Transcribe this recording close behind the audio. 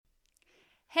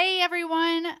Hey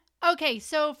everyone! Okay,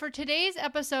 so for today's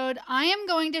episode, I am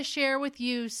going to share with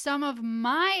you some of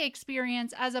my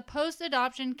experience as a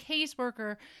post-adoption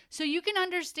caseworker so you can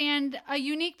understand a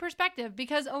unique perspective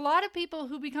because a lot of people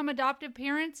who become adoptive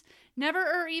parents never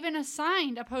are even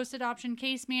assigned a post-adoption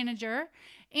case manager,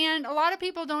 and a lot of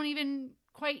people don't even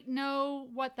quite know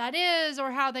what that is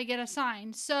or how they get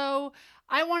assigned. So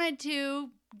I wanted to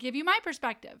give you my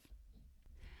perspective.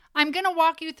 I'm going to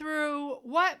walk you through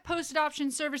what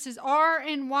post-adoption services are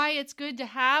and why it's good to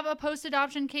have a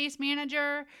post-adoption case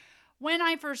manager, when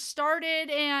I first started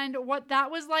and what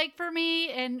that was like for me,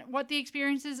 and what the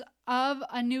experiences of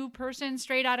a new person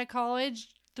straight out of college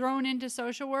thrown into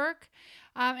social work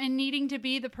and needing to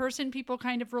be the person people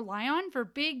kind of rely on for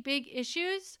big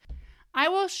issues. I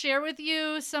will share with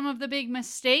you some of the big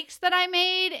mistakes that I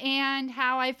made and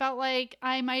how I felt like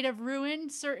I might have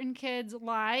ruined certain kids'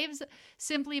 lives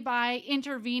simply by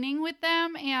intervening with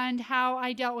them and how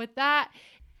I dealt with that.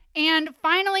 And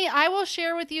finally, I will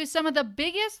share with you some of the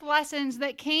biggest lessons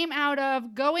that came out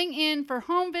of going in for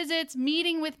home visits,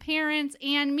 meeting with parents,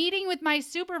 and meeting with my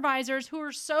supervisors who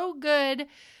were so good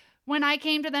when I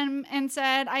came to them and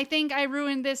said, I think I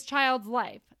ruined this child's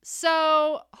life.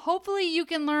 So hopefully you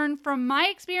can learn from my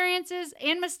experiences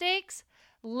and mistakes.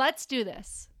 Let's do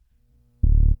this.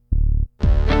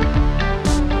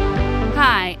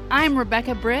 Hi, I'm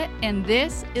Rebecca Britt, and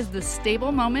this is the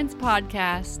Stable Moments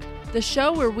Podcast, the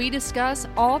show where we discuss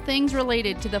all things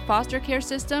related to the foster care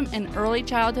system and early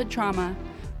childhood trauma,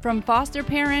 from foster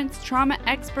parents, trauma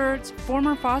experts,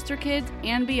 former foster kids,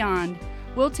 and beyond.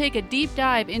 We'll take a deep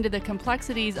dive into the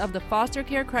complexities of the foster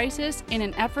care crisis in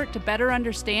an effort to better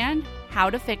understand how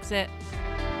to fix it.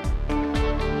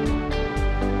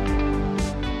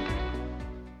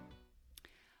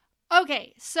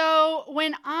 Okay, so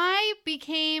when I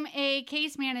became a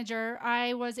case manager,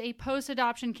 I was a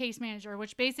post-adoption case manager,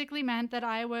 which basically meant that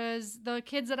the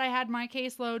kids that I had my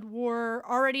caseload were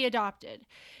already adopted.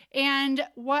 And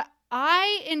what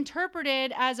I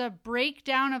interpreted as a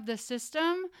breakdown of the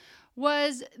system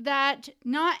was that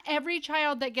not every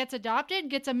child that gets adopted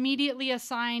gets immediately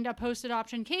assigned a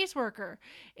post-adoption caseworker.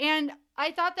 And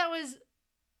I thought that was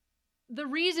the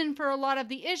reason for a lot of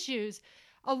the issues.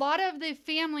 A lot of the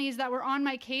families that were on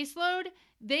my caseload,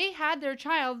 they had their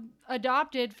child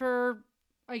adopted for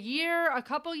a year, a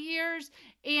couple years,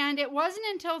 and it wasn't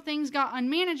until things got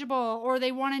unmanageable or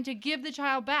they wanted to give the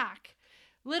child back,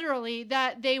 literally,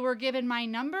 that they were given my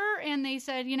number and they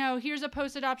said, here's a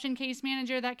post-adoption case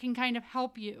manager that can kind of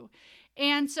help you.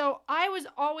 And so I was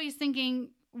always thinking,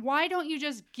 why don't you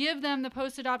just give them the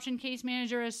post-adoption case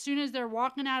manager as soon as they're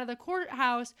walking out of the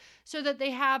courthouse so that they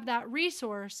have that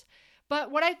resource? But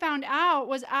what I found out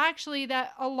was actually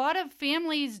that a lot of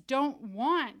families don't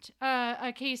want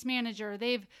a case manager.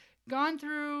 They've gone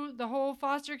through the whole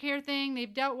foster care thing.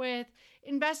 They've dealt with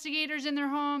investigators in their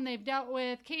home. They've dealt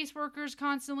with caseworkers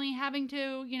constantly having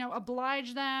to,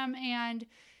 oblige them and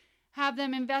have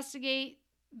them investigate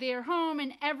their home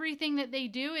and everything that they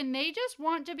do. And they just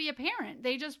want to be a parent.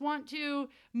 They just want to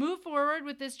move forward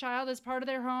with this child as part of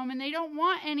their home, and they don't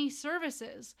want any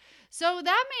services. So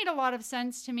that made a lot of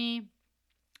sense to me.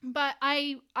 But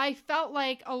I felt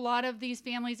like a lot of these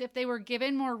families, if they were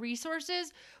given more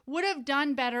resources, would have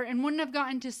done better and wouldn't have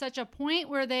gotten to such a point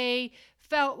where they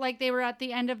felt like they were at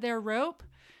the end of their rope.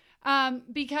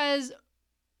 Because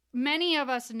many of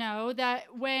us know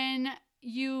that when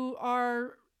you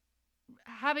are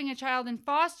having a child in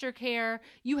foster care,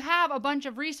 you have a bunch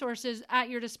of resources at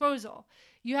your disposal.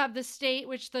 You have the state,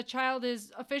 which the child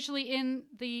is officially in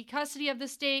the custody of the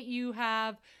state. You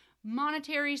have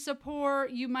monetary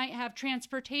support. You might have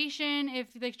transportation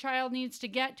if the child needs to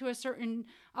get to a certain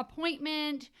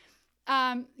appointment.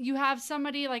 You have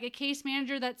somebody like a case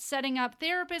manager that's setting up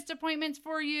therapist appointments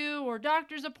for you or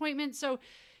doctor's appointments. So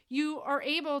you are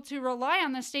able to rely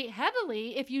on the state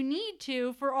heavily if you need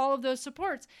to for all of those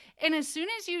supports. And as soon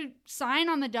as you sign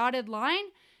on the dotted line,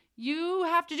 you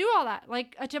have to do all that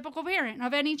like a typical parent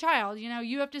of any child.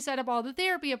 You have to set up all the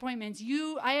therapy appointments.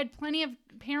 I had plenty of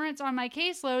parents on my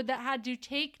caseload that had to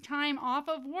take time off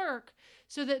of work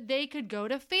so that they could go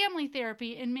to family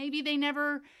therapy. And maybe they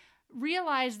never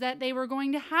realized that they were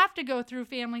going to have to go through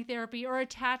family therapy or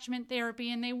attachment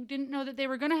therapy, and they didn't know that they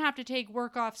were going to have to take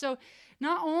work off. So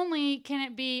not only can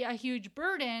it be a huge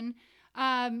burden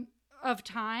of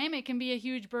time, it can be a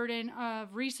huge burden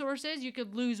of resources. You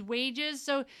could lose wages.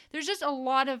 So there's just a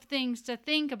lot of things to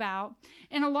think about.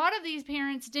 And a lot of these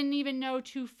parents didn't even know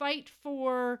to fight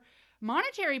for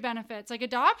monetary benefits like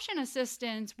adoption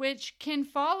assistance, which can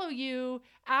follow you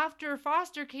after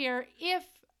foster care if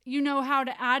you know how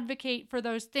to advocate for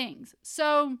those things.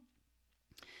 So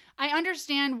I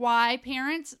understand why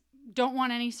parents don't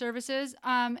want any services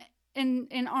and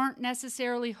aren't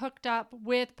necessarily hooked up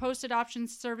with post-adoption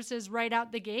services right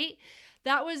out the gate.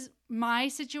 That was my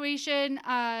situation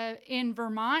in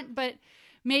Vermont, but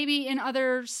maybe in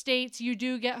other states you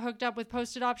do get hooked up with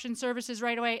post-adoption services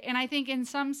right away. And I think in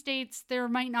some states there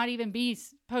might not even be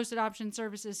post-adoption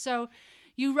services. So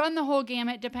you run the whole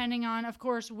gamut depending on, of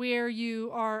course, where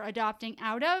you are adopting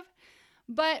out of.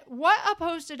 But what a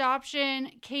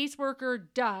post-adoption caseworker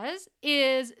does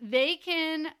is they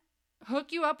can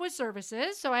hook you up with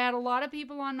services. So I had a lot of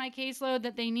people on my caseload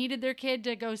that they needed their kid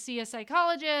to go see a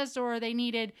psychologist, or they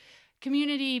needed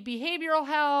community behavioral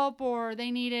help, or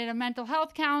they needed a mental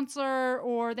health counselor,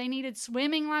 or they needed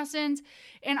swimming lessons.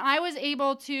 And I was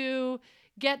able to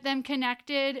get them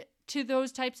connected to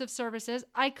those types of services.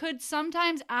 I could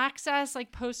sometimes access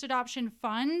like post-adoption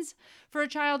funds for a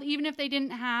child, even if they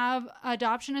didn't have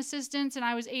adoption assistance, and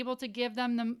I was able to give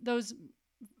them those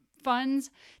funds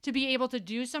to be able to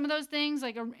do some of those things,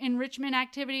 like enrichment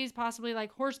activities, possibly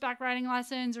like horseback riding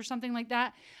lessons or something like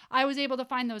that. I was able to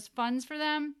find those funds for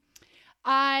them.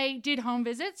 I did home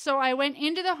visits. So I went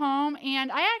into the home and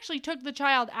I actually took the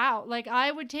child out. Like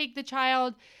I would take the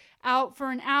child out for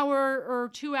an hour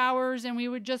or 2 hours and we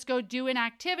would just go do an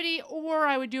activity, or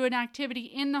I would do an activity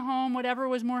in the home, whatever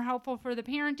was more helpful for the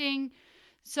parenting.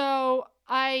 So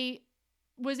I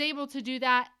was able to do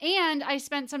that. And I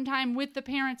spent some time with the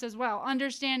parents as well,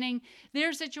 understanding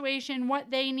their situation, what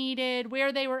they needed,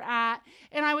 where they were at.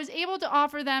 And I was able to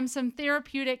offer them some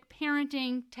therapeutic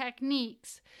parenting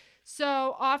techniques.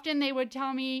 So often they would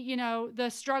tell me, you know, the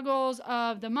struggles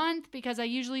of the month, because I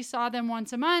usually saw them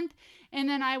once a month. And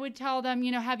then I would tell them,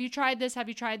 you know, have you tried this? Have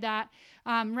you tried that?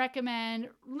 Recommend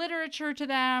literature to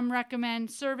them, recommend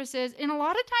services. And a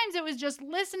lot of times it was just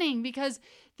listening, because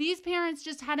these parents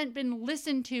just hadn't been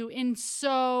listened to in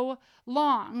so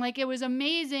long. Like it was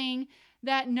amazing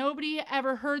that nobody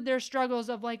ever heard their struggles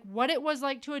of like what it was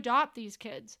like to adopt these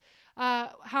kids.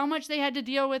 How much they had to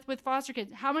deal with foster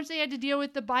kids, how much they had to deal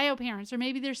with the bio parents, or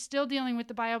maybe they're still dealing with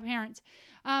the bio parents.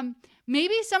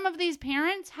 Maybe some of these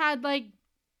parents had like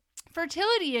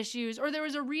fertility issues, or there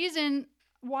was a reason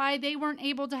why they weren't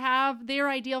able to have their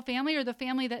ideal family or the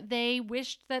family that they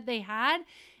wished that they had.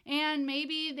 And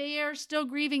maybe they are still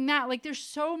grieving that. Like there's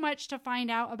so much to find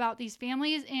out about these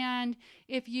families. And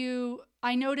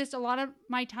I noticed a lot of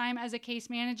my time as a case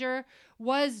manager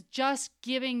was just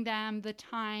giving them the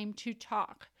time to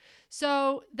talk.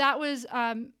 So that was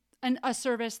a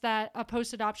service that a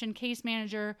post-adoption case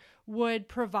manager would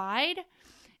provide.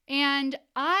 And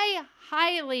I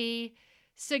highly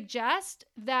suggest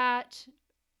that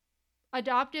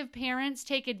adoptive parents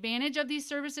take advantage of these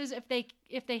services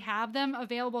if they have them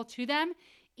available to them.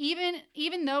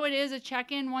 Even though it is a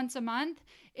check-in once a month,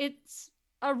 it's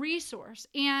a resource.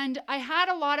 And I had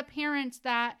a lot of parents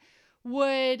that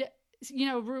would, you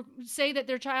know, say that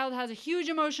their child has a huge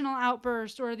emotional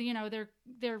outburst, or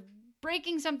they're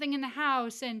breaking something in the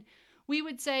house, and we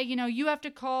would say, you know, you have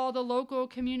to call the local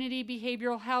community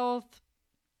behavioral health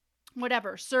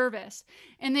whatever service.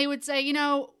 And they would say, you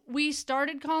know, we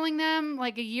started calling them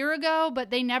like a year ago, but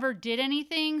they never did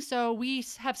anything. So we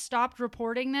have stopped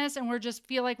reporting this, and we're just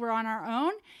feel like we're on our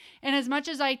own. And as much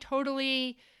as I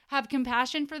totally have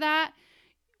compassion for that,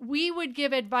 we would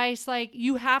give advice like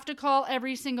you have to call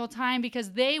every single time,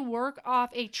 because they work off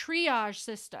a triage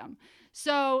system.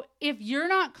 So if you're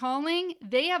not calling,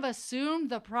 they have assumed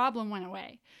the problem went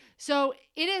away. So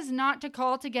it is not to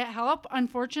call to get help.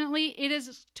 Unfortunately, it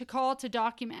is to call to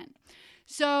document.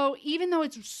 So even though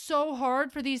it's so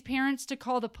hard for these parents to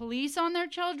call the police on their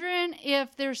children,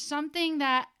 if there's something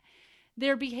that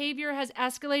their behavior has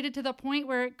escalated to the point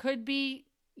where it could be,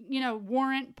 you know,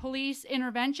 warrant police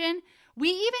intervention, we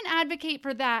even advocate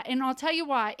for that. And I'll tell you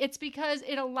why. It's because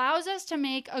it allows us to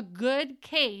make a good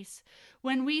case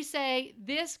when we say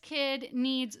this kid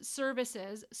needs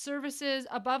services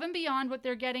above and beyond what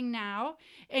they're getting now.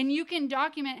 And you can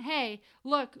document, hey,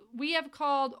 look, we have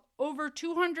called over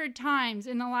 200 times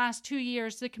in the last 2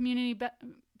 years to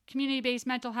community-based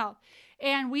mental health.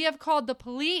 And we have called the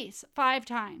police 5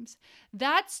 times.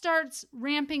 That starts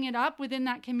ramping it up within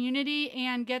that community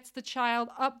and gets the child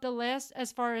up the list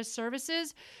as far as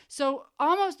services. So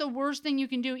almost the worst thing you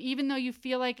can do, even though you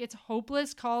feel like it's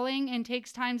hopeless calling and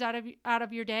takes times out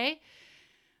of your day,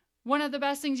 one of the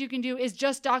best things you can do is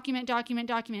just document.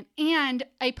 And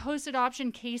a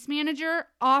post-adoption case manager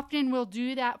often will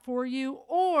do that for you,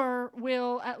 or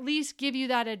will at least give you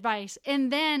that advice,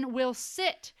 and then will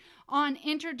sit on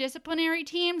interdisciplinary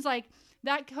teams. Like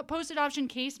that post-adoption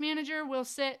case manager will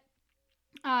sit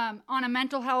on a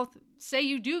mental health, say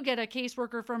you do get a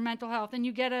caseworker for mental health, and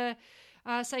you get a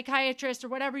psychiatrist or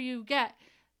whatever you get,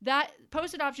 that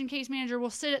post-adoption case manager will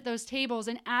sit at those tables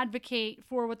and advocate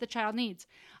for what the child needs.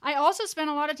 I also spent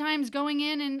a lot of times going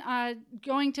in and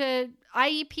going to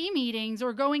IEP meetings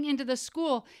or going into the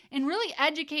school and really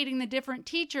educating the different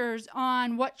teachers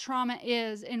on what trauma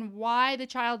is and why the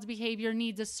child's behavior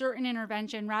needs a certain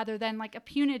intervention rather than like a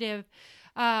punitive,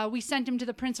 we sent him to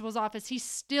the principal's office. He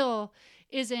still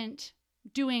isn't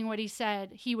doing what he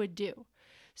said he would do.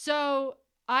 So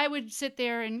I would sit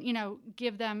there and,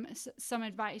 give them some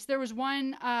advice. There was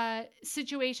one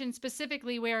situation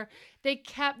specifically where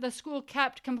the school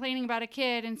kept complaining about a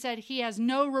kid and said he has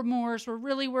no remorse. We're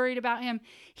really worried about him.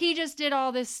 He just did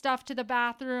all this stuff to the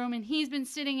bathroom and he's been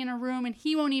sitting in a room and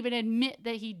he won't even admit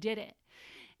that he did it.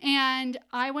 And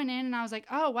I went in and I was like,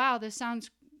 oh, wow, this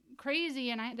sounds crazy.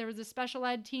 And there was a special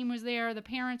ed team was there. The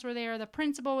parents were there. The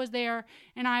principal was there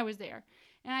and I was there.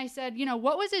 And I said,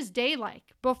 what was his day like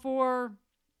before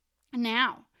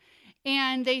now?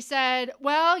 And they said,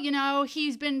 well,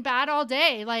 he's been bad all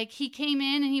day. Like he came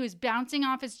in and he was bouncing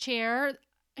off his chair.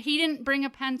 He didn't bring a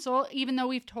pencil, even though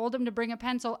we've told him to bring a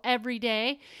pencil every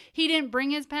day. He didn't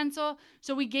bring his pencil,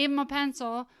 so we gave him a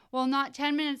pencil. Well, not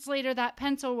 10 minutes later, that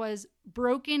pencil was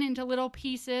broken into little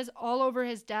pieces all over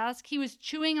his desk. He was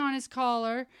chewing on his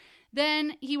collar.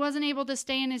 Then he wasn't able to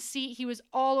stay in his seat. He was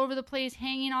all over the place,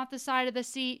 hanging off the side of the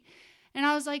seat. And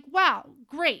I was like, wow,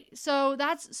 great. So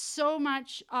that's so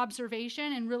much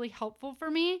observation and really helpful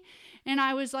for me. And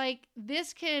I was like,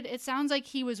 this kid, it sounds like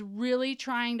he was really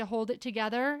trying to hold it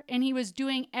together. And he was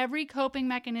doing every coping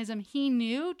mechanism he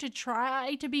knew to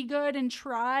try to be good and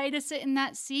try to sit in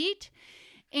that seat.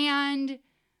 And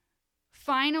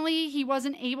finally, he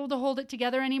wasn't able to hold it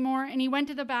together anymore. And he went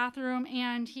to the bathroom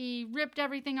and he ripped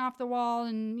everything off the wall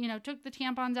and, took the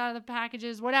tampons out of the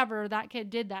packages, whatever that kid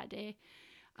did that day.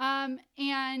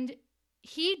 And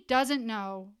he doesn't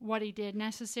know what he did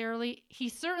necessarily. He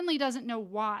certainly doesn't know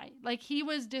why. Like he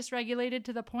was dysregulated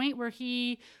to the point where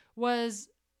he was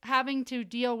having to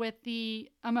deal with the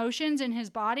emotions in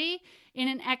his body in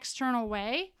an external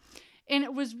way. And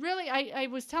it was really, I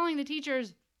was telling the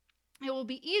teachers, it will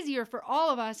be easier for all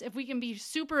of us if we can be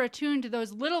super attuned to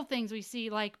those little things we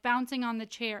see, like bouncing on the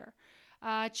chair,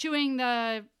 chewing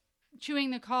the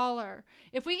collar.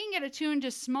 If we can get attuned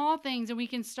to small things and we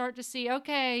can start to see,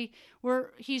 okay,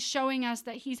 he's showing us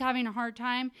that he's having a hard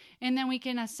time, and then we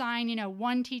can assign,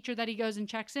 one teacher that he goes and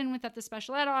checks in with at the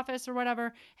special ed office or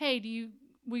whatever. Hey,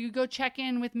 will you go check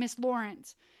in with Miss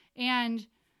Lawrence? And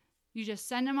you just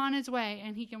send him on his way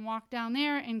and he can walk down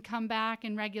there and come back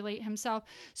and regulate himself.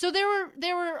 So there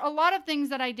were a lot of things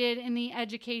that I did in the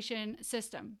education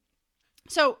system.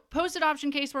 So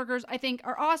post-adoption caseworkers, I think,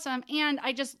 are awesome. And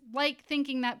I just like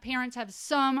thinking that parents have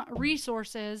some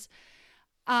resources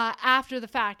after the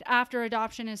fact, after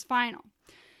adoption is final.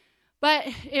 But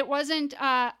it wasn't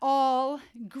all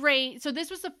great. So this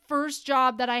was the first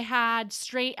job that I had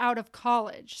straight out of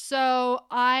college. So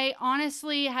I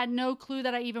honestly had no clue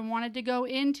that I even wanted to go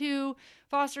into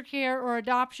foster care or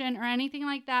adoption or anything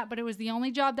like that. But it was the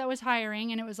only job that was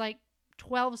hiring, and it was like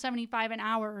 $12.75 an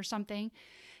hour or something.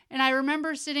 And I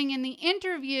remember sitting in the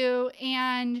interview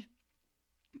and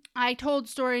I told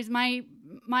stories. My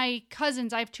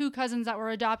cousins, I have two cousins that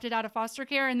were adopted out of foster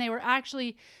care, and they were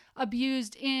actually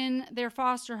abused in their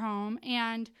foster home.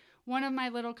 And one of my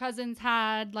little cousins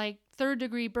had like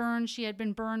 3rd-degree burns. She had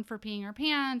been burned for peeing her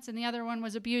pants, and the other one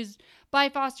was abused by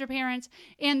foster parents.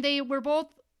 And they were both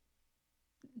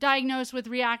diagnosed with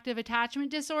reactive attachment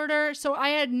disorder. So I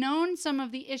had known some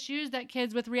of the issues that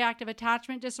kids with reactive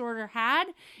attachment disorder had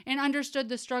and understood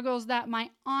the struggles that my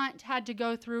aunt had to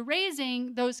go through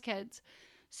raising those kids.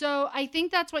 So I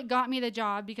think that's what got me the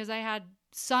job, because I had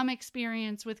some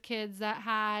experience with kids that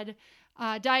had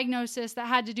diagnosis that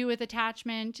had to do with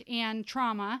attachment and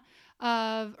trauma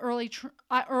of early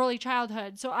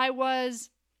childhood. So I was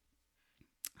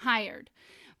hired.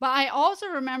 But I also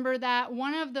remember that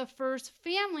one of the first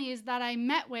families that I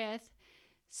met with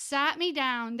sat me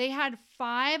down. They had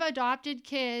 5 adopted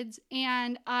kids,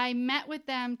 and I met with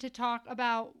them to talk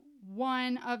about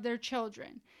one of their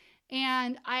children.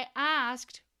 And I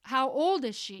asked, how old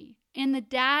is she? And the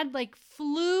dad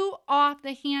flew off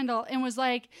the handle and was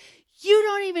like, you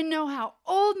don't even know how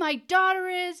old my daughter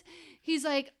is. He's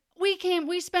like,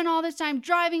 we spent all this time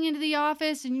driving into the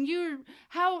office, and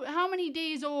how many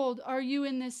days old are you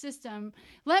in this system?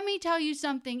 Let me tell you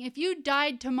something. If you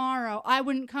died tomorrow, I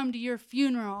wouldn't come to your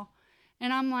funeral.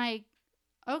 And I'm like,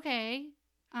 okay,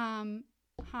 hi,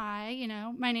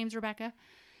 my name's Rebecca.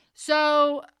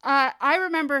 So I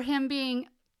remember him being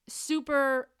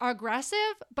super aggressive,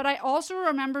 but I also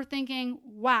remember thinking,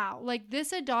 wow, like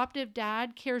this adoptive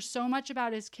dad cares so much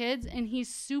about his kids and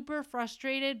he's super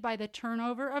frustrated by the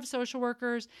turnover of social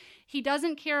workers. He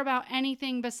doesn't care about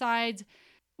anything besides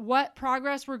what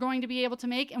progress we're going to be able to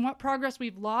make and what progress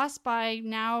we've lost by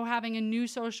now having a new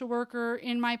social worker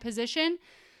in my position.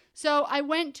 So I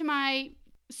went to my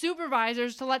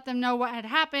supervisors to let them know what had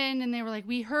happened, and they were like,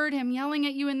 we heard him yelling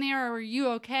at you in there, are you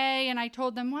okay? And I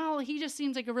told them, well, he just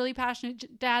seems like a really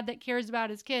passionate dad that cares about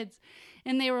his kids.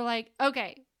 And they were like,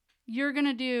 okay, you're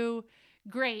gonna do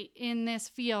great in this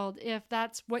field if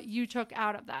that's what you took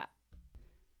out of that.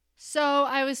 So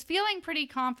I was feeling pretty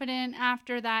confident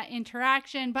after that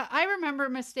interaction, but I remember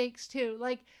mistakes too.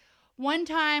 Like one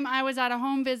time I was at a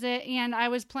home visit and I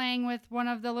was playing with one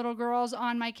of the little girls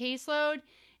on my caseload.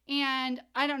 And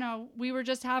I don't know, we were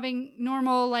just having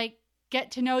normal, like,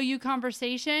 get to know you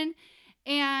conversation.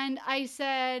 And I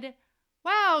said,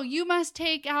 wow, you must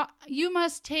take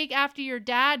after your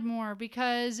dad more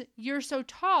because you're so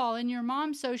tall and your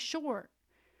mom's so short.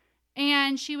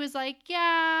 And she was like,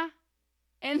 yeah.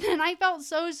 And then I felt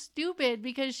so stupid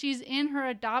because she's in her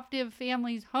adoptive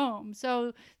family's home.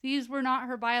 So these were not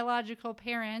her biological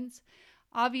parents.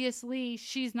 Obviously,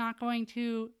 she's not going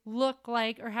to look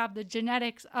like or have the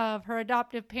genetics of her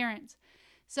adoptive parents.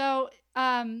 So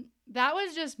that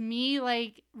was just me,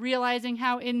 like, realizing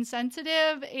how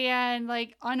insensitive and,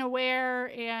 like, unaware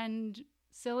and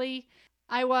silly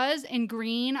I was and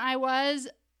green I was.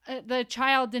 The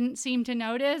child didn't seem to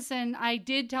notice, and I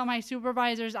did tell my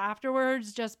supervisors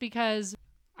afterwards just because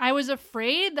I was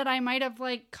afraid that I might have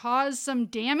like caused some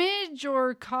damage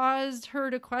or caused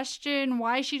her to question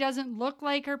why she doesn't look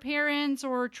like her parents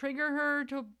or trigger her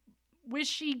to wish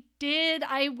she did.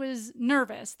 I was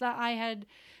nervous that I had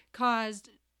caused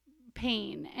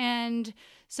pain, and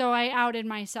so I outed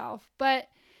myself. But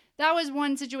that was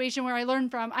one situation where I learned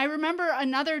from. I remember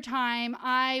another time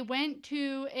I went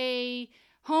to a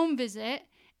home visit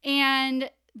and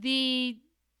the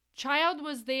child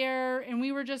was there and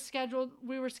we were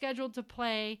scheduled to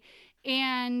play,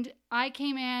 and I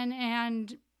came in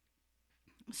and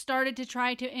started to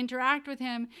try to interact with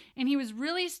him, and he was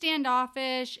really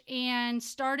standoffish and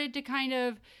started to kind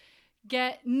of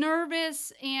get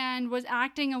nervous and was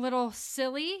acting a little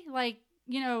silly, like,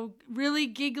 you know, really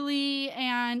giggly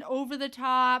and over the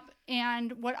top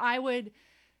and what I would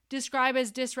describe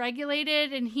as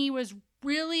dysregulated. And he was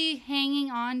really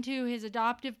hanging on to his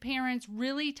adoptive parents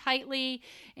really tightly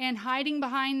and hiding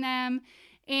behind them,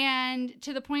 and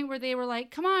to the point where they were like,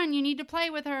 come on, you need to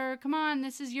play with her. Come on,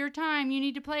 this is your time. You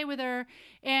need to play with her.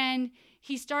 And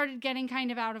he started getting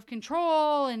kind of out of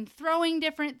control and throwing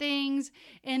different things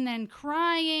and then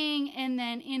crying and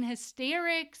then in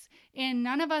hysterics, and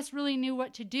none of us really knew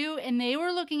what to do. And they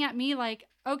were looking at me like,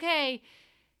 okay,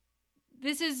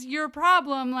 this is your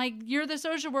problem. Like, you're the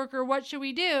social worker. What should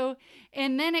we do?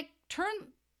 And then it turned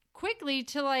quickly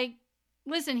to like,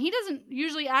 listen, he doesn't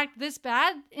usually act this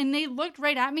bad. And they looked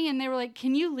right at me and they were like,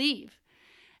 can you leave?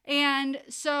 And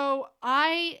so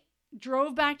I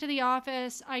drove back to the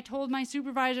office. I told my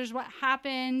supervisors what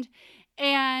happened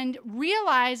and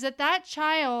realized that that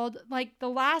child, like the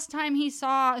last time he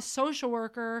saw a social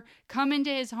worker come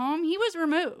into his home, he was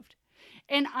removed.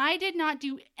 And I did not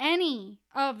do any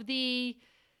of the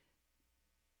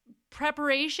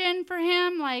preparation for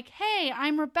him. Like, hey,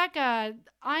 I'm Rebecca.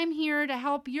 I'm here to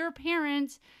help your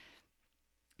parents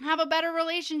have a better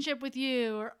relationship with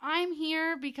you. Or I'm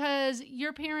here because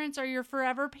your parents are your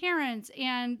forever parents.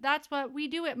 And that's what we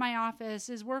do at my office,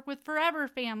 is work with forever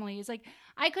families. Like,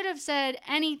 I could have said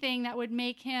anything that would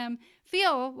make him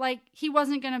feel like he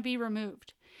wasn't going to be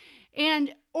removed.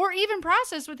 And, or even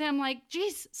process with him like,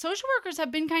 geez, social workers have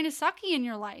been kind of sucky in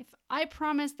your life. I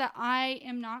promise that I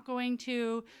am not going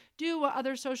to do what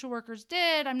other social workers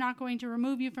did. I'm not going to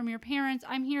remove you from your parents.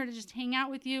 I'm here to just hang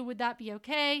out with you. Would that be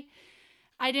okay?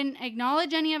 I didn't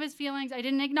acknowledge any of his feelings. I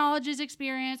didn't acknowledge his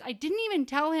experience. I didn't even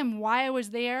tell him why I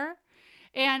was there.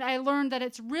 And I learned that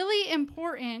it's really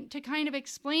important to kind of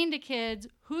explain to kids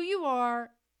who you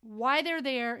are, why they're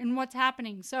there, and what's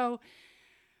happening. So,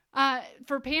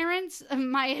 for parents,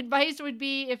 my advice would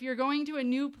be, if you're going to a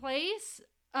new place,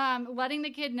 letting the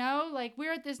kid know, like,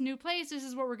 we're at this new place, this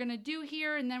is what we're going to do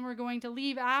here, and then we're going to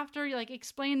leave after, like,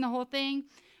 explain the whole thing.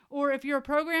 Or if you're a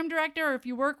program director, or if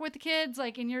you work with kids,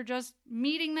 like, and you're just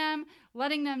meeting them,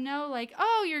 letting them know, like,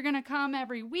 oh, you're going to come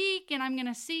every week, and I'm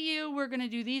going to see you, we're going to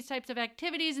do these types of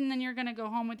activities, and then you're going to go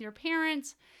home with your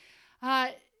parents.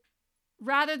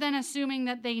 Rather than assuming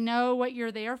that they know what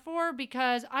you're there for,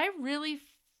 because I really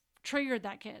triggered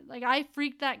that kid. Like, I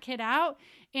freaked that kid out,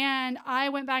 and I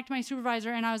went back to my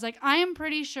supervisor and I was like, I am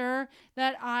pretty sure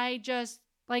that I just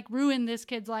like ruined this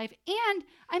kid's life, and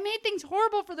I made things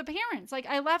horrible for the parents. Like,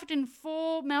 I left in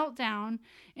full meltdown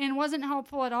and wasn't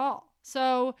helpful at all.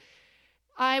 So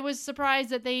I was surprised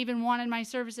that they even wanted my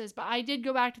services, but I did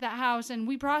go back to that house and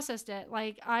we processed it.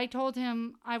 Like, I told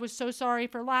him I was so sorry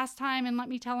for last time, and let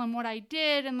me tell him what I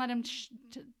did, and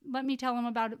let me tell him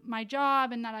about my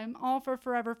job, and that I'm all for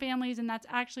forever families, and that's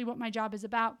actually what my job is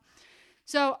about.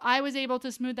 So I was able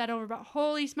to smooth that over, but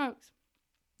holy smokes,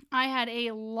 I had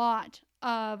a lot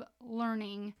of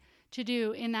learning to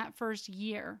do in that first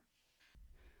year.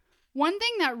 One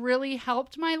thing that really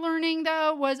helped my learning,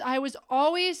 though, was I was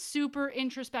always super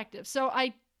introspective. So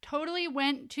I totally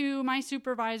went to my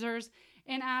supervisors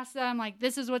and asked them, like,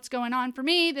 this is what's going on for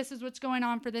me. This is what's going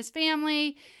on for this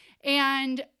family.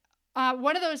 And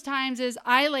one of those times is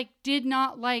I did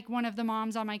not like one of the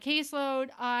moms on my caseload.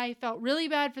 I felt really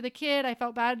bad for the kid. I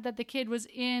felt bad that the kid was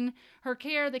in her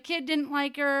care. The kid didn't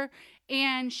like her,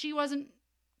 and she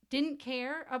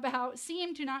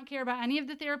seemed to not care about any of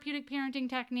the therapeutic parenting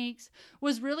techniques,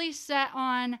 was really set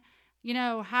on,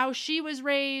 how she was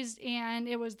raised, and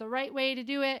it was the right way to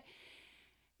do it.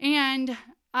 And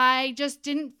I just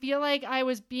didn't feel like I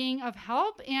was being of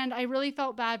help, and I really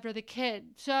felt bad for the kid.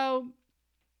 So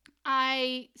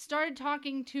I started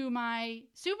talking to my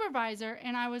supervisor,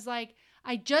 and I was like,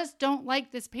 I just don't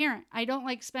like this parent. I don't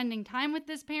like spending time with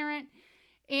this parent.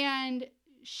 And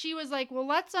she was like, well,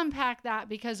 let's unpack that,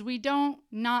 because we don't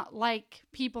not like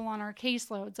people on our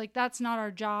caseloads. Like, that's not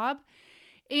our job.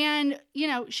 And,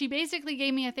 she basically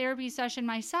gave me a therapy session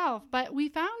myself, but we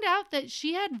found out that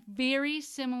she had very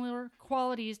similar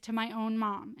qualities to my own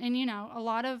mom. And, a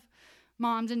lot of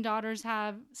moms and daughters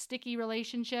have sticky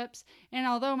relationships. And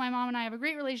although my mom and I have a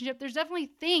great relationship, there's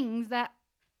definitely things that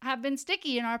have been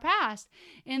sticky in our past.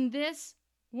 And this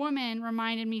woman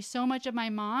reminded me so much of my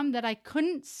mom that I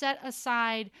couldn't set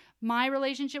aside my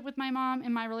relationship with my mom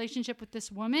and my relationship with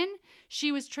this woman.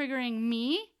 She was triggering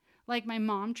me like my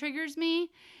mom triggers me,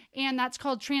 and that's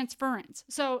called transference.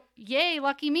 So yay,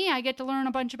 lucky me, I get to learn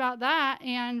a bunch about that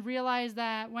and realize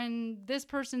that when this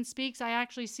person speaks, I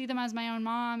actually see them as my own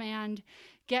mom and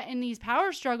get in these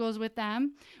power struggles with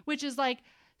them, which is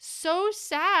so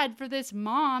sad for this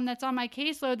mom that's on my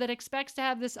caseload that expects to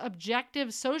have this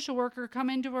objective social worker come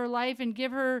into her life and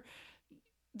give her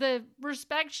the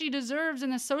respect she deserves,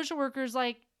 and the social worker's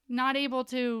not able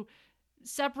to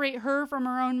separate her from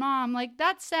her own mom.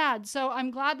 That's sad. So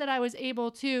I'm glad that I was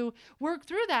able to work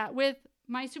through that with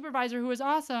my supervisor, who was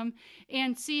awesome,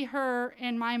 and see her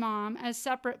and my mom as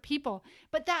separate people.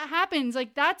 But that happens.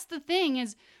 That's the thing,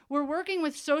 is we're working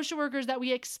with social workers that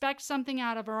we expect something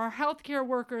out of, or our healthcare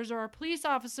workers, or our police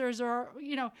officers, or,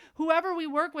 whoever we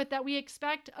work with, that we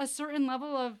expect a certain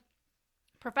level of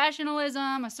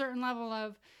professionalism, a certain level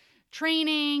of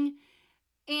training.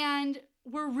 And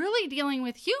we're really dealing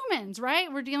with humans,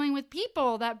 right? We're dealing with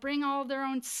people that bring all their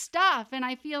own stuff. And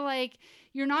I feel like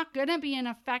you're not going to be an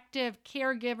effective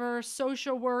caregiver,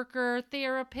 social worker,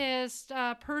 therapist,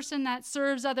 person that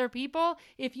serves other people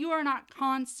if you are not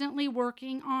constantly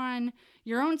working on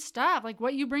your own stuff, like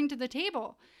what you bring to the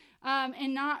table,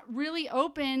 and not really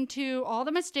open to all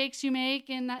the mistakes you make,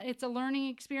 and that it's a learning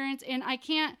experience. And I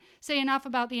can't say enough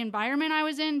about the environment I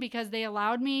was in, because they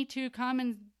allowed me to come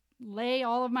and lay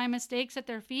all of my mistakes at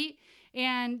their feet,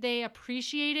 and they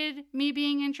appreciated me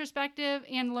being introspective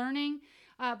and learning.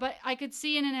 But I could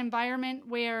see in an environment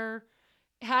where,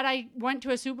 had I went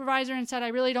to a supervisor and said, I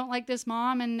really don't like this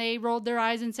mom, and they rolled their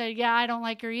eyes and said, yeah, I don't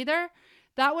like her either,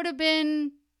 that would have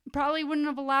been, probably wouldn't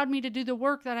have allowed me to do the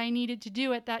work that I needed to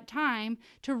do at that time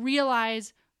to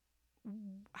realize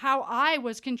how I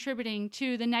was contributing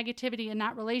to the negativity in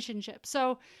that relationship.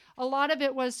 So a lot of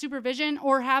it was supervision,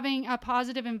 or having a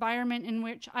positive environment in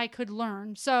which I could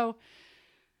learn. So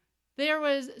there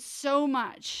was so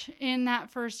much in that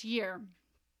first year.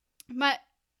 But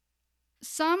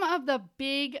some of the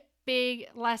big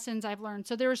lessons I've learned.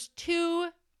 So there's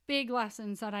 2 big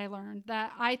lessons that I learned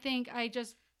that I think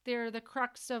they're the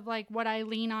crux of what I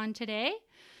lean on today.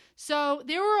 So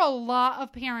there were a lot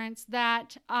of parents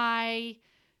that I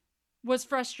was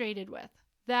frustrated with,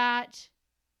 that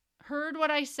heard what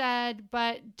I said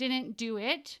but didn't do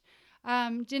it,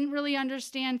 didn't really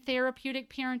understand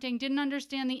therapeutic parenting, didn't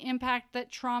understand the impact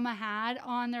that trauma had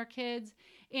on their kids,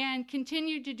 and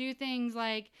continued to do things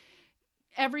like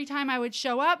every time I would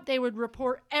show up, they would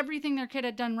report everything their kid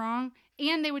had done wrong,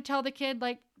 and they would tell the kid,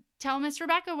 tell Miss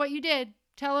Rebecca what you did.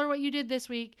 Tell her what you did this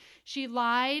week. She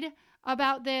lied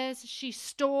about this. She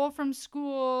stole from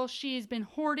school. She's been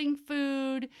hoarding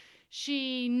food.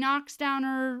 she knocks down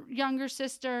her younger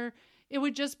sister, it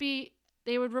would just be,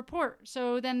 they would report.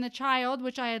 So then the child,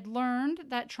 which I had learned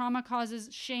that trauma causes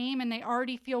shame and they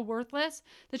already feel worthless,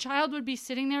 the child would be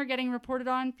sitting there getting reported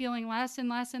on, feeling less and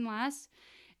less and less.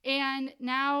 And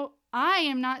now I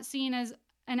am not seen as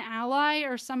an ally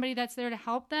or somebody that's there to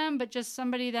help them, but just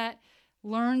somebody that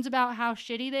learns about how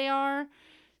shitty they are.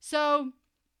 So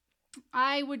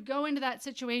I would go into that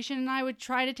situation and I would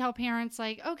try to tell parents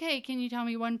like, okay, can you tell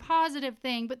me one positive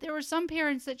thing? But there were some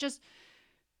parents that just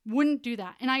wouldn't do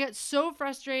that. And I got so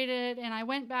frustrated and I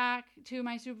went back to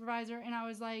my supervisor and I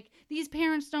was like, these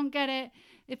parents don't get it.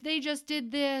 If they just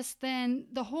did this, then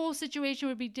the whole situation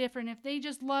would be different. If they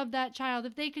just loved that child,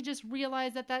 if they could just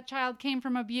realize that that child came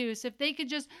from abuse, if they could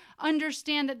just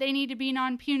understand that they need to be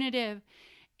non-punitive.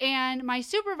 And my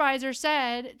supervisor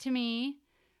said to me,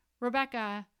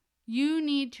 Rebecca, you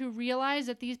need to realize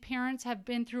that these parents have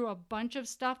been through a bunch of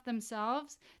stuff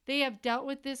themselves. They have dealt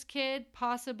with this kid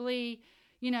possibly,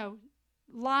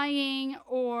 lying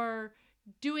or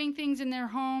doing things in their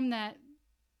home that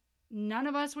none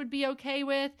of us would be okay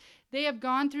with. They have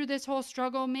gone through this whole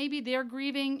struggle. Maybe they're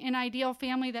grieving an ideal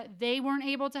family that they weren't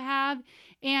able to have.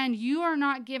 And you are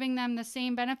not giving them the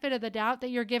same benefit of the doubt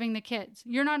that you're giving the kids.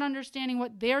 You're not understanding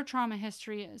what their trauma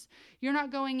history is. You're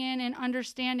not going in and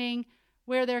understanding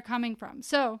where they're coming from.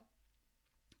 So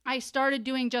I started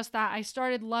doing just that. I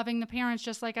started loving the parents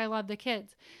just like I love the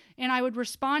kids. And I would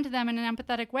respond to them in an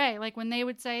empathetic way. Like when they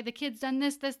would say, the kid's done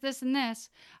this, this, this, and this,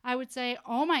 I would say,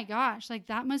 oh my gosh, like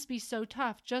that must be so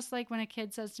tough. Just like when a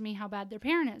kid says to me how bad their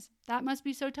parent is. That must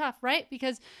be so tough, right?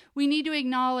 Because we need to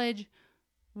acknowledge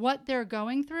what they're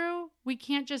going through. We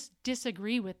can't just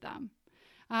disagree with them.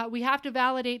 We have to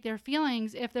validate their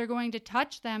feelings if they're going to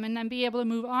touch them and then be able to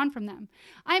move on from them.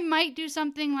 I might do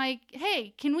something like,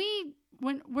 hey,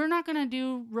 when we're not going to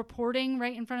do reporting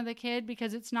right in front of the kid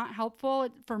because it's not helpful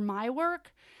for my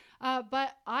work.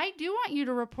 But I do want you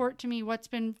to report to me what's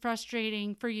been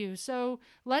frustrating for you. So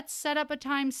let's set up a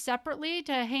time separately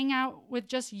to hang out with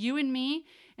just you and me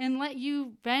and let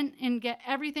you vent and get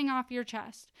everything off your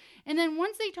chest. And then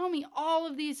once they told me all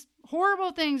of these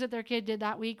horrible things that their kid did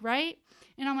that week, right?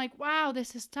 And I'm like, wow,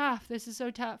 this is tough. This is so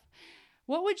tough.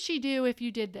 What would she do if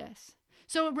you did this?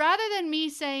 So rather than me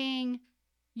saying,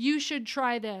 you should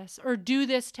try this or do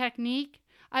this technique,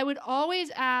 I would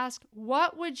always ask,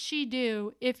 what would she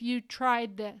do if you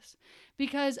tried this?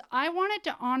 Because I wanted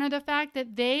to honor the fact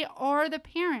that they are the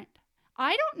parent.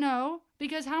 I don't know,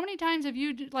 because how many times have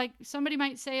you, like somebody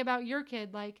might say about your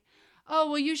kid, like, oh,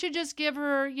 well, you should just give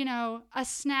her, a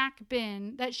snack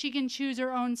bin that she can choose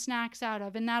her own snacks out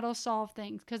of, and that'll solve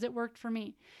things because it worked for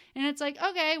me. And it's like,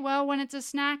 okay, well, when it's a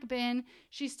snack bin,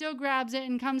 she still grabs it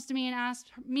and comes to me and asks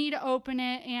me to open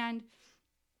it and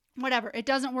whatever. It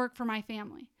doesn't work for my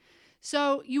family.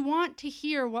 So you want to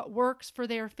hear what works for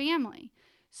their family.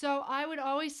 So I would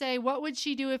always say, what would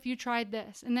she do if you tried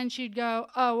this? And then she'd go,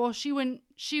 oh, well, she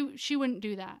wouldn't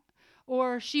do that.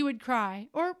 Or she would cry.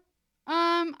 Or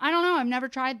I don't know. I've never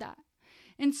tried that.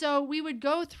 And so we would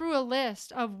go through a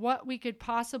list of what we could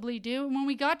possibly do. And when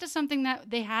we got to something that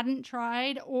they hadn't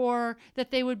tried or that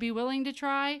they would be willing to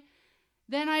try,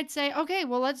 then I'd say, okay,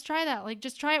 well, let's try that. Like,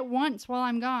 just try it once while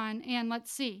I'm gone and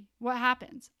let's see what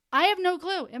happens. I have no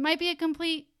clue. It might be a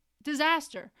complete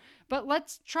disaster, but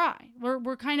let's try.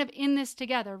 We're kind of in this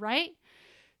together, right?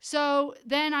 So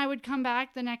then I would come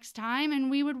back the next time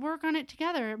and we would work on it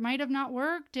together. It might have not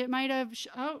worked. It might have,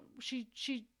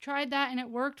 she tried that and it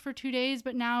worked for 2 days,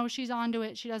 but now she's onto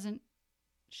it.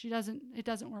 It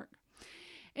doesn't work.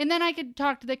 And then I could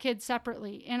talk to the kids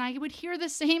separately and I would hear the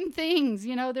same things,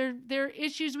 their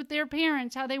issues with their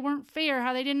parents, how they weren't fair,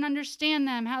 how they didn't understand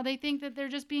them, how they think that they're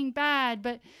just being bad,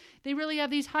 but they really have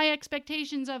these high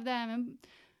expectations of them.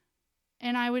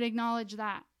 And I would acknowledge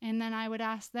that. And then I would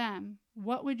ask them,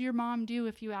 what would your mom do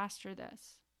if you asked her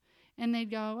this? And they'd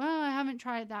go, oh, I haven't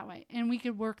tried it that way. And we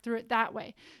could work through it that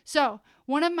way. So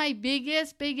one of my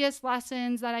biggest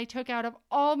lessons that I took out of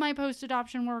all my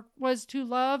post-adoption work was to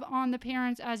love on the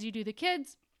parents as you do the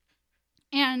kids.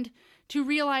 And to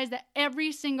realize that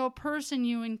every single person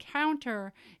you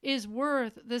encounter is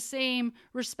worth the same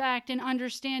respect and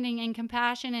understanding and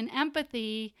compassion and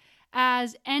empathy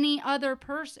as any other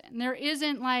person. There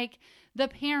isn't like the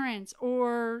parents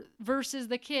or versus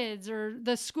the kids or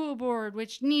the school board,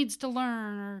 which needs to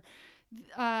learn,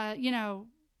 or,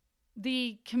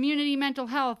 the community mental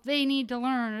health, they need to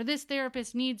learn, or this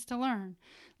therapist needs to learn.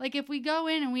 Like if we go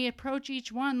in and we approach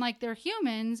each one like they're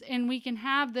humans and we can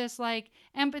have this like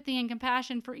empathy and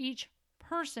compassion for each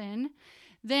person,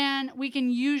 then we can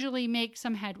usually make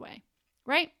some headway,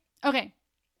 right? Okay.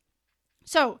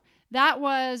 So That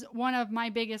was one of my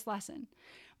biggest lessons.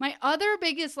 My other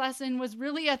biggest lesson was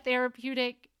really a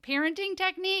therapeutic parenting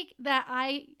technique that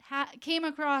I came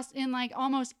across in like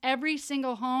almost every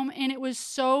single home. And it was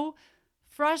so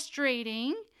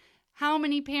frustrating how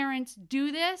many parents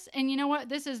do this. And you know what?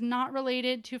 This is not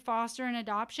related to foster and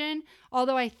adoption,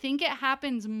 although I think it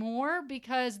happens more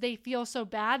because they feel so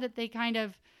bad that they kind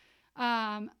of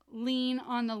lean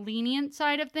on the lenient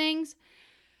side of things.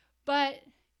 But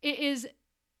it is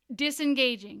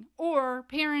disengaging, or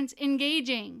parents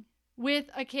engaging with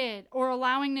a kid, or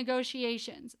allowing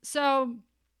negotiations. So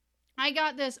I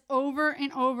got this over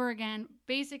and over again,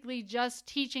 basically just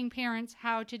teaching parents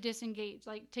how to disengage,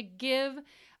 like to give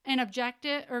an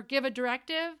objective or give a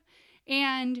directive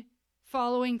and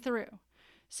following through.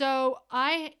 So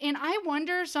I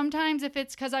wonder sometimes if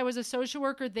it's because I was a social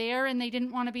worker there and they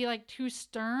didn't want to be like too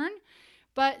stern,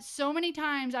 but so many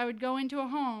times I would go into a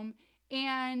home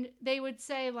and they would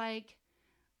say like,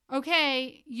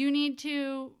 okay, you need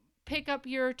to pick up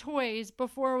your toys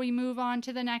before we move on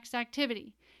to the next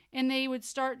activity. And they would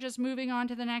start just moving on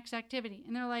to the next activity.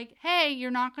 And they're like, hey,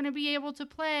 you're not going to be able to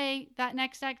play that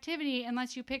next activity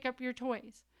unless you pick up your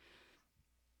toys.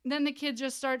 Then the kid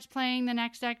just starts playing the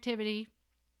next activity.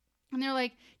 And they're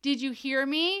like, did you hear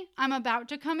me? I'm about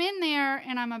to come in there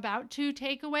and I'm about to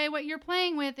take away what you're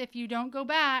playing with if you don't go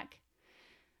back.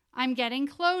 I'm getting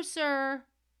closer.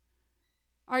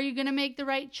 Are you going to make the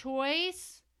right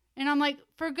choice? And I'm like,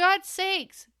 for God's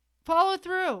sakes, follow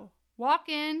through. Walk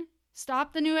in,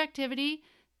 stop the new activity,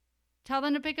 tell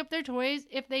them to pick up their toys.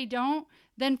 If they don't,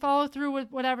 then follow through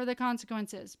with whatever the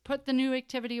consequence is. Put the new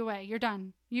activity away. You're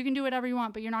done. You can do whatever you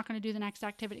want, but you're not going to do the next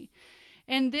activity.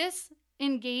 And this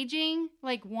engaging,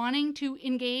 like wanting to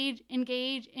engage,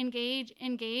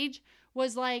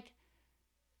 was like,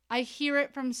 I hear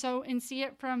it from and see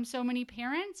it from so many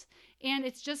parents, and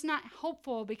it's just not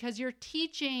helpful because you're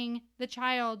teaching the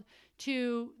child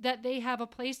that they have a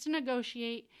place to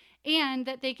negotiate and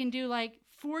that they can do like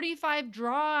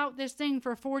draw out this thing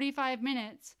for 45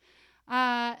 minutes.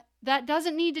 That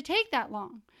doesn't need to take that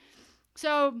long.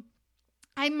 So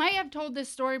I might have told this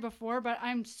story before, but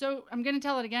I'm going to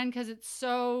tell it again because it's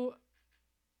so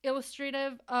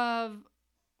illustrative of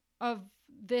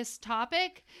this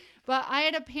topic. But I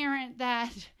had a parent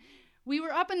that we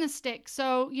were up in the sticks.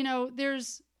 So,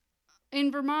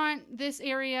 in Vermont, this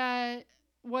area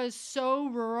was so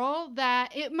rural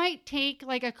that it might take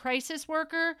like a crisis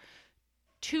worker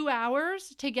 2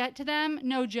 hours to get to them.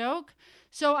 No joke.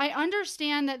 So I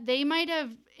understand that they might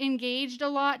have engaged a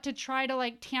lot to try to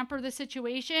like tamper the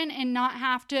situation and not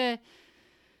have to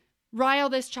rile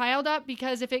this child up,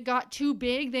 because if it got too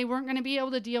big, they weren't going to be able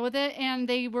to deal with it and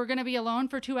they were going to be alone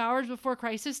for 2 hours before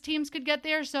crisis teams could get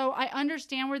there. So I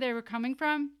understand where they were coming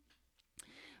from.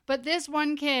 But this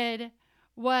one kid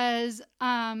was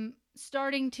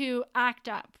starting to act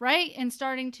up, right? And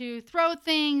starting to throw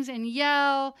things and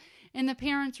yell. And the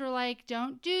parents were like,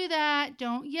 don't do that.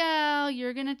 Don't yell.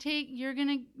 You're going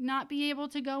to not be able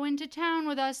to go into town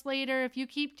with us later if you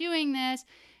keep doing this.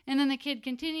 And then the kid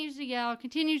continues to yell,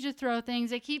 continues to throw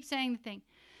things. They keep saying the thing.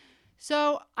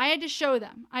 So I had to show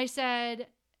them. I said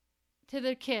to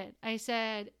the kid,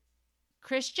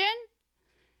 Christian,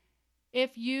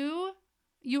 if you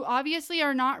obviously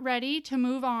are not ready to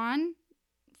move on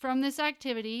from this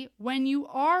activity, when you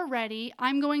are ready,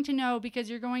 I'm going to know, because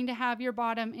you're going to have your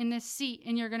bottom in this seat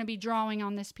and you're going to be drawing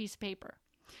on this piece of paper.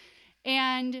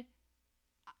 And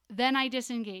then I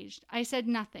disengaged. I said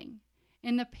nothing.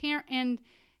 And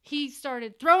he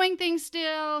started throwing things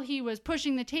still. He was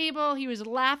pushing the table. He was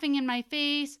laughing in my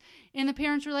face. And the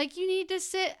parents were like, you need to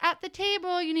sit at the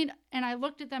table. And I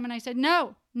looked at them and I said,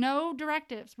 no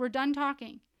directives. We're done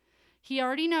talking. He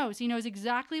already knows. He knows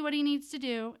exactly what he needs to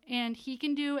do, and he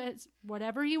can do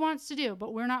whatever he wants to do,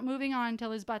 but we're not moving on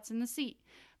until his butt's in the seat.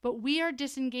 But we are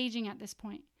disengaging at this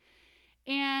point.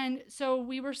 And so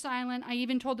we were silent. I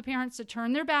even told the parents to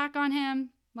turn their back on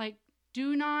him. Like,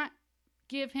 do not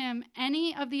give him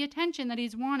any of the attention that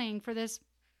he's wanting for this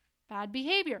bad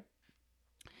behavior.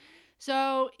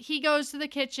 So he goes to the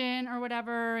kitchen or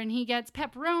whatever, and he gets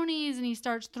pepperonis, and he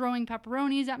starts throwing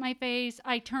pepperonis at my face.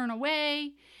 I turn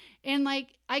away. And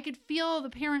like, I could feel the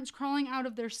parents crawling out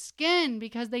of their skin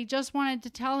because they just wanted to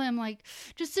tell him, like,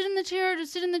 just sit in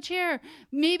the chair.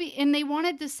 Maybe, and they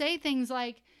wanted to say things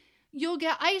like, you'll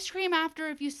get ice cream after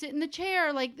if you sit in the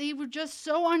chair. Like, they were just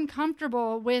so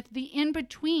uncomfortable with the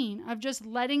in-between of just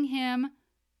letting him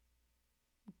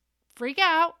freak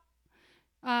out,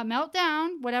 melt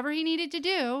down, whatever he needed to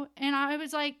do. And I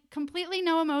was like, completely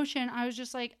no emotion. I was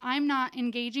just like, I'm not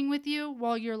engaging with you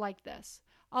while you're like this.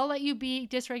 I'll let you be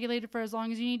dysregulated for as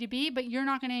long as you need to be, but you're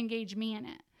not going to engage me in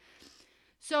it.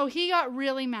 So he got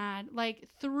really mad, like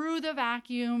threw the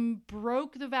vacuum,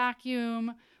 broke the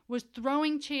vacuum, was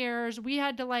throwing chairs. We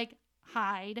had to like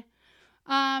hide.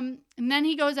 And then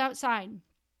he goes outside.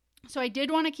 So I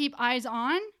did want to keep eyes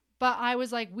on, but I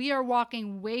was like, we are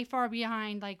walking way far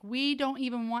behind. Like, we don't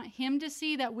even want him to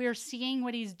see that we're seeing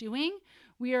what he's doing.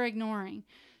 We are ignoring.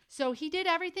 So he did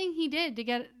everything he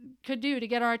could do to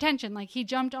get our attention. Like, he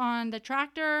jumped on the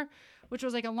tractor, which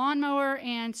was like a lawnmower,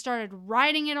 and started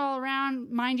riding it all around.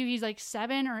 Mind you, he's like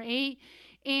 7 or 8.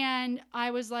 And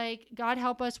I was like, God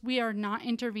help us, we are not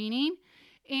intervening.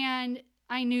 And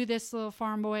I knew this little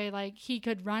farm boy, like, he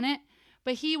could run it.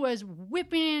 But he was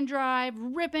whipping it in drive,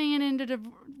 ripping it into the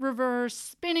reverse,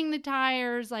 spinning the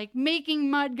tires, like making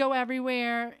mud go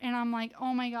everywhere. And I'm like,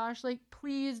 oh my gosh, like,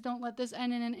 please don't let this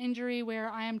end in an injury where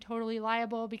I am totally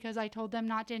liable because I told them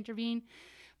not to intervene.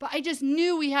 But I just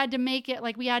knew we had to make it,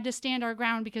 like, we had to stand our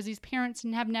ground because these parents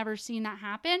have never seen that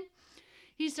happen.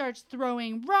 He starts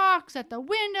throwing rocks at the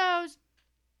windows.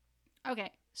 Okay,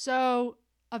 so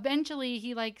eventually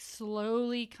he like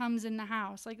slowly comes in the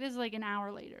house. Like, this is like an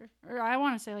hour later, or I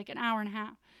want to say like an hour and a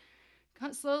half.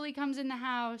 Slowly comes in the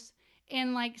house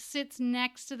and like sits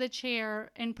next to the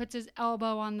chair and puts his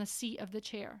elbow on the seat of the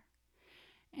chair.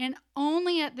 And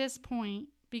only at this point,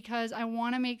 because I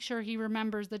want to make sure he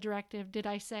remembers the directive, did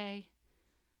I say,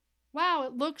 wow,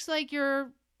 it looks like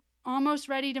you're almost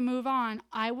ready to move on.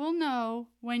 I will know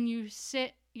when you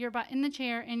sit your butt in the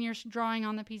chair and you're drawing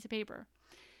on the piece of paper.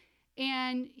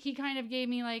 And he kind of gave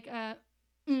me like a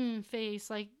face,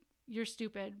 like, you're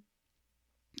stupid.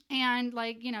 And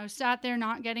like, you know, sat there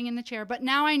not getting in the chair. But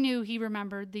now I knew he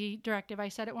remembered the directive. I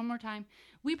said it one more time.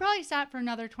 We probably sat for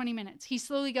another 20 minutes. He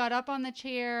slowly got up on the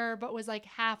chair, but was like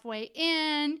halfway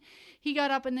in. He got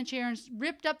up in the chair and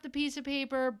ripped up the piece of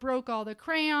paper, broke all the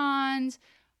crayons.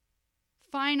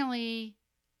 Finally,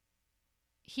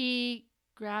 he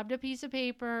grabbed a piece of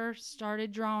paper,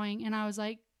 started drawing, and I was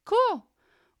like, cool.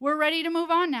 We're ready to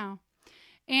move on now.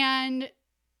 And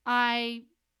I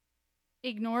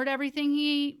ignored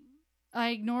everything I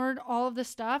ignored all of the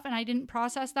stuff, and I didn't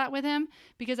process that with him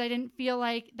because I didn't feel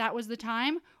like that was the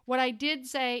time. What I did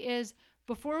say is,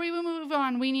 before we move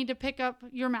on, we need to pick up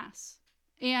your mess.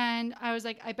 And I was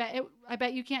like, I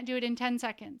bet you can't do it in 10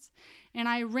 seconds. And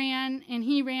I ran, and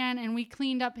he ran, and we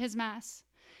cleaned up his mess.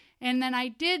 And then I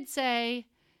did say,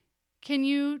 can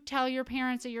you tell your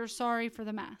parents that you're sorry for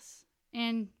the mess?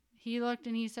 And he looked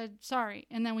and he said, sorry.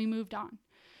 And then we moved on.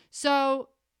 So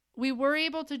we were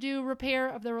able to do repair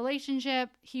of the relationship.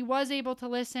 He was able to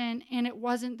listen, and it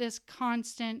wasn't this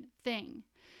constant thing.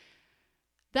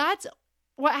 That's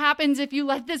what happens if you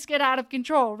let this get out of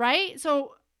control, right?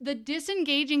 So the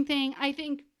disengaging thing, I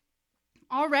think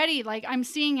already, like, I'm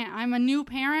seeing it. I'm a new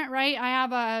parent, right? I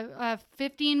have a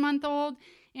 15-month-old,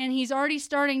 and he's already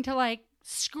starting to like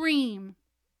scream,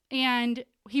 and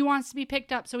he wants to be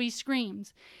picked up, so he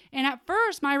screams. And at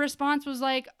first, my response was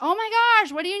like, oh my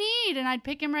gosh, what do you need? And I'd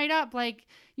pick him right up, like,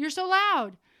 you're so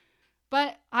loud.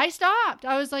 But I stopped.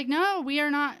 I was like, no, we are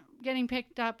not getting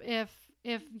picked up if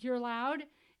you're loud.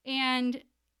 And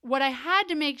what I had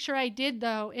to make sure I did,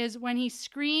 though, is when he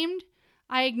screamed,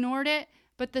 I ignored it.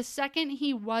 But the second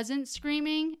he wasn't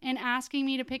screaming and asking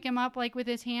me to pick him up, like with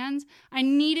his hands, I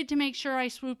needed to make sure I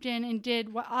swooped in and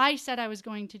did what I said I was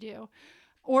going to do,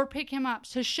 or pick him up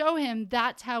to show him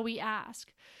that's how we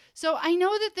ask. So I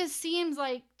know that this seems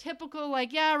like typical,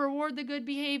 like, yeah, reward the good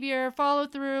behavior, follow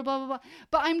through, blah, blah, blah.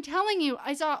 But I'm telling you,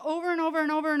 I saw it over and over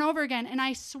and over and over again. And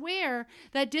I swear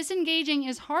that disengaging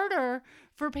is harder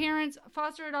for parents,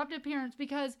 foster adoptive parents,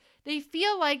 because they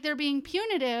feel like they're being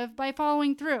punitive by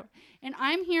following through. And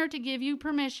I'm here to give you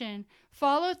permission.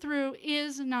 Follow through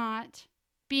is not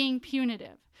being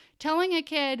punitive. Telling a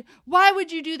kid, why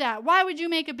would you do that? Why would you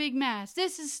make a big mess?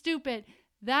 This is stupid.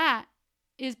 That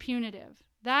is punitive.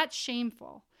 That's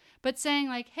shameful. But saying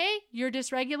like, hey, you're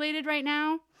dysregulated right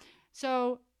now,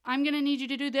 so I'm going to need you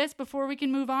to do this before we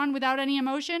can move on without any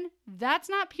emotion, that's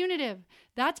not punitive.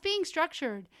 That's being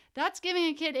structured. That's giving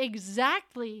a kid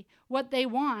exactly what they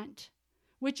want,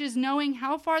 which is knowing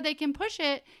how far they can push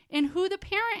it and who the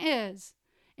parent is.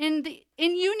 And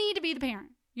you need to be the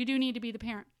parent. You do need to be the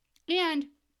parent. And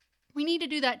we need to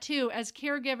do that too as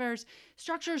caregivers.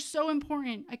 Structure is so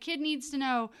important. A kid needs to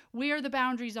know where the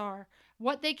boundaries are,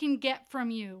 what they can get from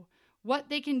you, what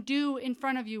they can do in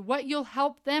front of you, what you'll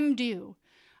help them do.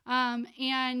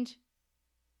 And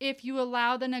if you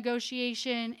allow the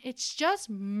negotiation, it's just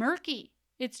murky.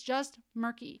 It's just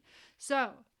murky.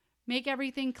 So make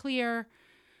everything clear.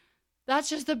 that's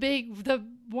just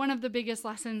one of the biggest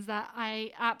lessons that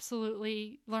I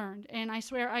absolutely learned. And I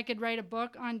swear I could write a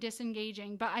book on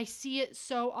disengaging, but I see it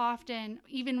so often,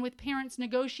 even with parents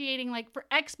negotiating, like for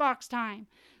Xbox time,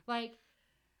 like,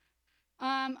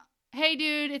 hey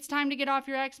dude, it's time to get off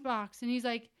your Xbox. And he's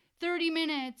like, 30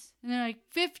 minutes. And they're like,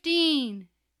 15,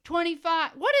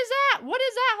 25. What is that? What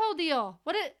is that whole deal?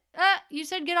 You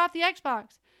said get off the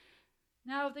Xbox.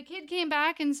 Now, if the kid came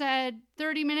back and said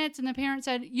 30 minutes and the parent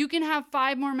said, you can have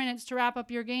 5 more minutes to wrap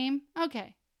up your game,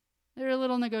 okay. There's a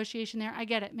little negotiation there. I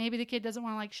get it. Maybe the kid doesn't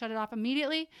want to like shut it off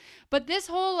immediately. But this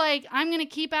whole like, I'm going to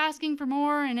keep asking for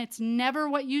more and it's never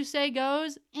what you say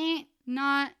goes,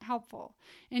 not helpful.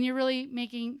 And you're really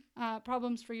making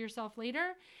problems for yourself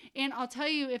later. And I'll tell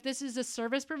you, if this is a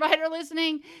service provider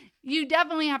listening, you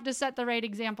definitely have to set the right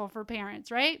example for parents,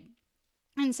 right?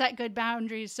 And set good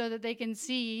boundaries so that they can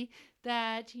see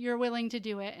that you're willing to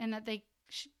do it and that they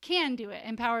can do it.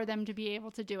 Empower them to be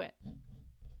able to do it.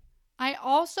 I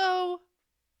also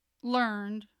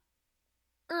learned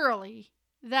early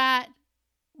that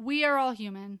we are all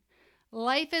human.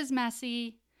 Life is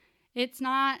messy. It's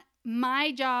not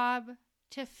my job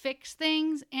to fix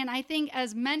things. And I think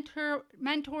as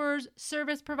mentors,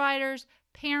 service providers,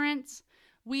 parents,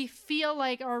 we feel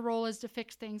like our role is to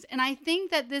fix things. And I think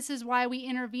that this is why we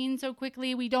intervene so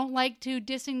quickly. We don't like to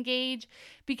disengage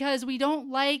because we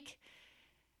don't like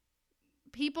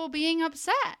people being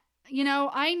upset. You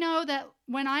know, I know that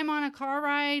when I'm on a car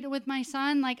ride with my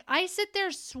son, like I sit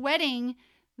there sweating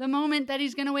the moment that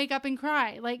he's going to wake up and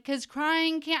cry. Like, because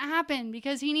crying can't happen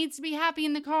because he needs to be happy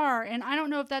in the car. And I don't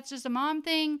know if that's just a mom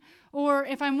thing or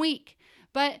if I'm weak.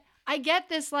 But I get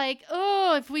this like,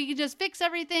 oh, if we could just fix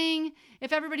everything,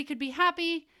 if everybody could be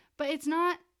happy. But it's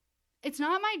not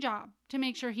my job to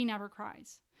make sure he never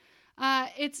cries.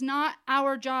 It's not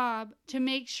our job to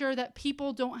make sure that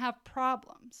people don't have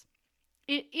problems.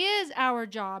 It is our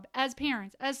job as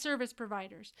parents, as service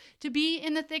providers, to be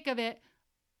in the thick of it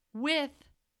with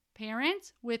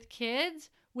parents, with kids,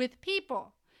 with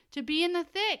people. To be in the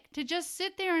thick, to just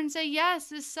sit there and say, yes,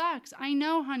 this sucks. I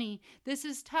know, honey, this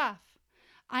is tough.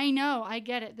 I know, I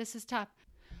get it. This is tough.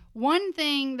 One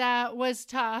thing that was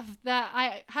tough that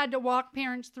I had to walk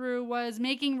parents through was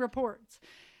making reports.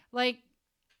 Like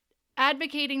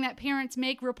advocating that parents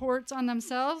make reports on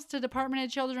themselves to Department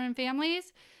of Children and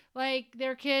Families. Like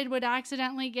their kid would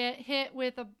accidentally get hit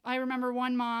with I remember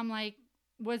one mom like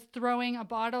was throwing a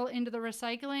bottle into the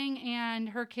recycling and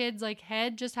her kid's like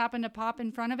head just happened to pop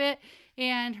in front of it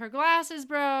and her glasses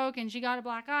broke and she got a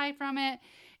black eye from it.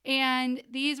 And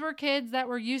these were kids that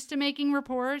were used to making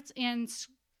reports and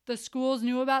the schools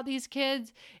knew about these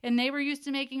kids and they were used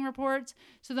to making reports.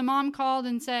 So the mom called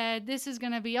and said, this is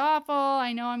going to be awful.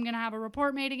 I know I'm going to have a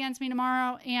report made against me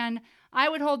tomorrow. And I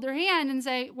would hold their hand and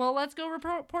say, well, let's go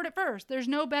report it first. There's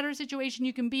no better situation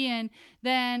you can be in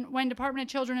than when Department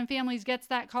of Children and Families gets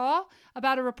that call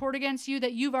about a report against you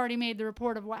that you've already made the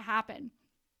report of what happened.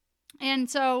 And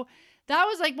so that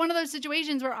was like one of those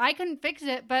situations where I couldn't fix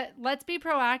it, but let's be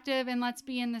proactive and let's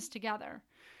be in this together.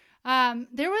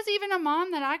 There was even a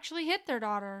mom that actually hit their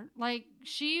daughter. Like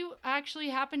she actually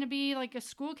happened to be like a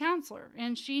school counselor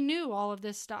and she knew all of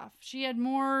this stuff. She had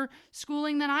more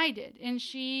schooling than I did and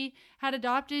she had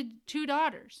adopted 2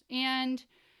 daughters and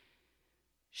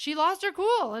she lost her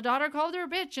cool. A daughter called her a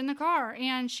bitch in the car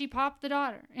and she popped the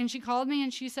daughter and she called me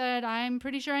and she said, I'm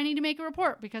pretty sure I need to make a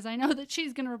report because I know that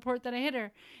she's going to report that I hit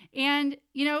her. And,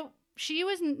 you know, she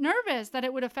was nervous that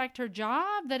it would affect her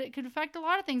job, that it could affect a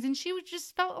lot of things. And she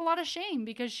just felt a lot of shame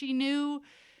because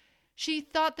she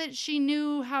thought that she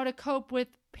knew how to cope with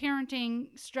parenting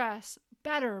stress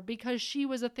better because she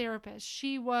was a therapist.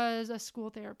 She was a school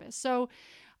therapist. So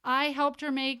I helped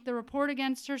her make the report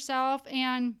against herself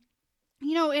and,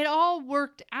 you know, it all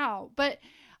worked out. But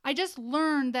I just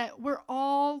learned that we're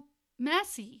all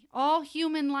messy. All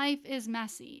human life is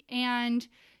messy. And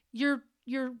you're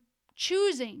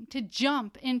choosing to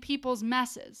jump in people's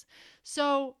messes.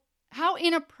 So how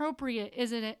inappropriate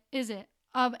is it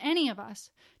of any of us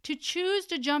to choose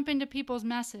to jump into people's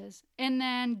messes and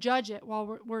then judge it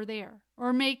while we're there,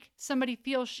 or make somebody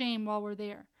feel shame while we're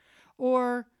there,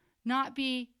 or not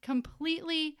be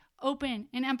completely open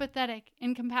and empathetic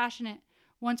and compassionate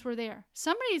once we're there?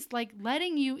 Somebody's like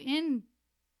letting you in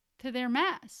to their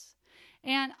mess.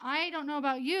 And I don't know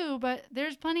about you, but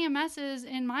there's plenty of messes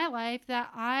in my life that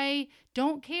I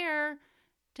don't care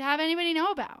to have anybody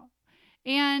know about.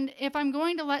 And if I'm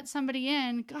going to let somebody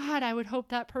in, God, I would hope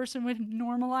that person would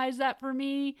normalize that for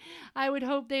me. I would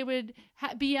hope they would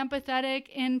be empathetic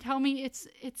and tell me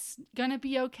it's going to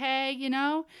be okay, you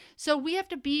know? So we have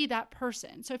to be that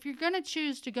person. So if you're going to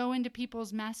choose to go into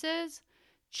people's messes,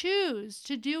 choose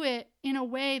to do it in a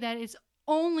way that is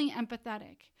only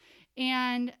empathetic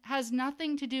and has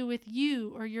nothing to do with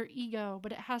you or your ego,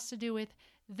 but it has to do with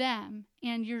them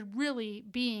and you're really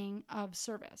being of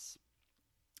service.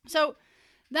 So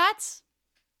that's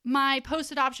my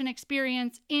post-adoption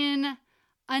experience in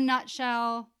a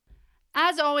nutshell.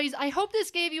 As always, I hope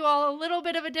this gave you all a little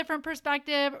bit of a different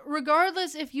perspective,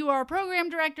 regardless if you are program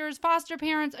directors, foster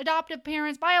parents, adoptive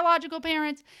parents, biological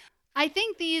parents. I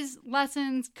think these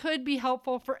lessons could be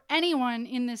helpful for anyone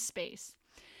in this space.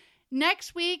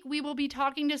 Next week, we will be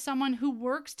talking to someone who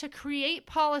works to create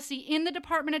policy in the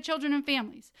Department of Children and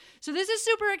Families. So this is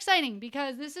super exciting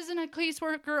because this isn't a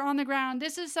caseworker on the ground.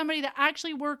 This is somebody that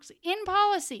actually works in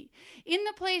policy, in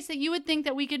the place that you would think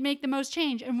that we could make the most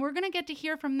change. And we're going to get to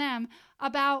hear from them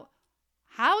about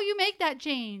how you make that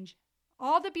change,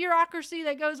 all the bureaucracy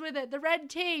that goes with it, the red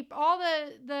tape, all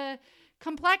the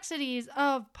complexities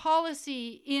of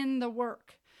policy in the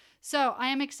work. So I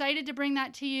am excited to bring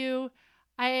that to you.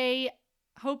 I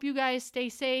hope you guys stay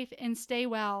safe and stay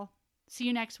well. See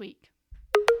you next week.